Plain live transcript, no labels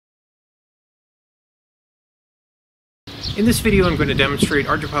In this video I'm going to demonstrate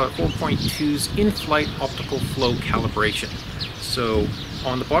ArduPilot 4.2's in-flight optical flow calibration. So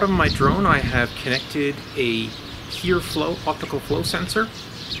on the bottom of my drone I have connected a here flow optical flow sensor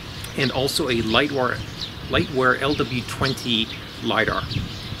and also a Lightware LW20 LiDAR.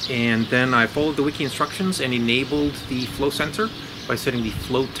 And then I followed the wiki instructions and enabled the flow sensor by setting the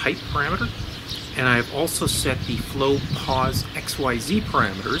flow type parameter. And I've also set the flow pause XYZ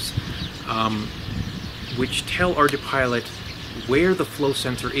parameters, which tell ArduPilot where the flow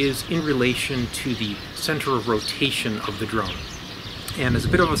sensor is in relation to the center of rotation of the drone. And as a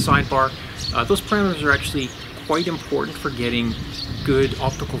bit of a sidebar, those parameters are actually quite important for getting good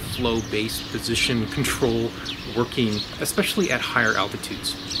optical flow based position control working, especially at higher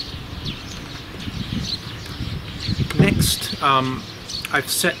altitudes. Next, I've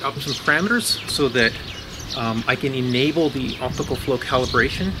set up some parameters so that I can enable the optical flow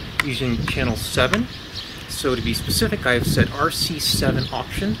calibration using channel 7. So to be specific, I've set RC7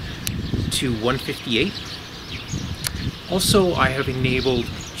 option to 158. Also, I have enabled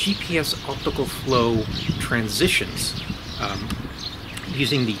GPS optical flow transitions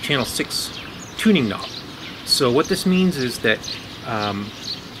using the channel 6 tuning knob. So what this means is that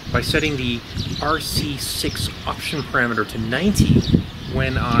by setting the RC6 option parameter to 90,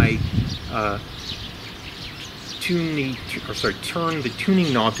 when I turn the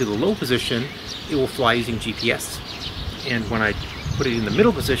tuning knob to the low position, it will fly using GPS. And when I put it in the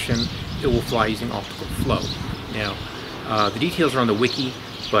middle position, it will fly using optical flow. Now, the details are on the wiki,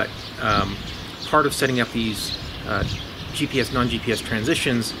 but part of setting up these GPS, non-GPS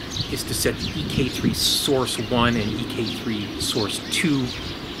transitions is to set the EK3 source 1 and EK3 source 2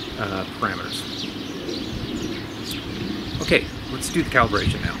 parameters. Okay, let's do the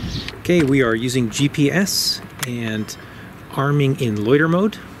calibration now. Okay, we are using GPS and arming in loiter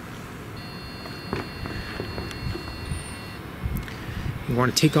mode. You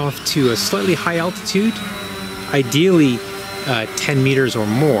want to take off to a slightly high altitude, ideally 10 meters or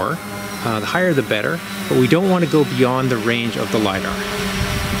more. The higher the better, but we don't want to go beyond the range of the LiDAR.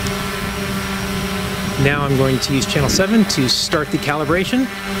 Now I'm going to use channel 7 to start the calibration.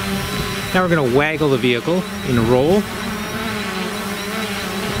 Now we're going to waggle the vehicle in a roll,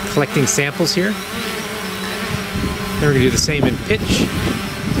 collecting samples here. Then we're going to do the same in pitch.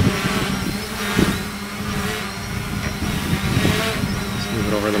 Let's move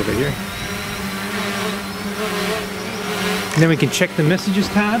it over a little bit here. And then we can check the messages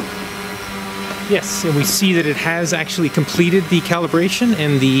tab. Yes, and we see that it has actually completed the calibration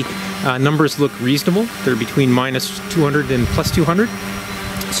and the numbers look reasonable. They're between -200 and +200.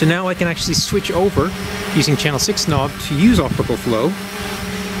 So now I can actually switch over using channel 6 knob to use optical flow.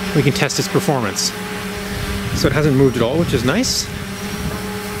 We can test its performance. So it hasn't moved at all, which is nice.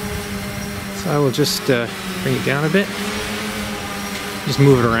 So I will just bring it down a bit. Just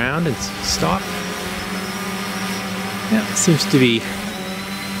move it around and stop. Yeah, it seems to be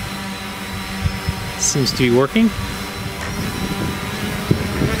working.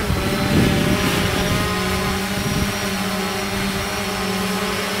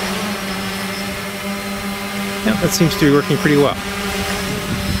 Yeah, that seems to be working pretty well.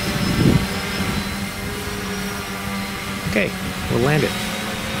 Okay, we'll land it.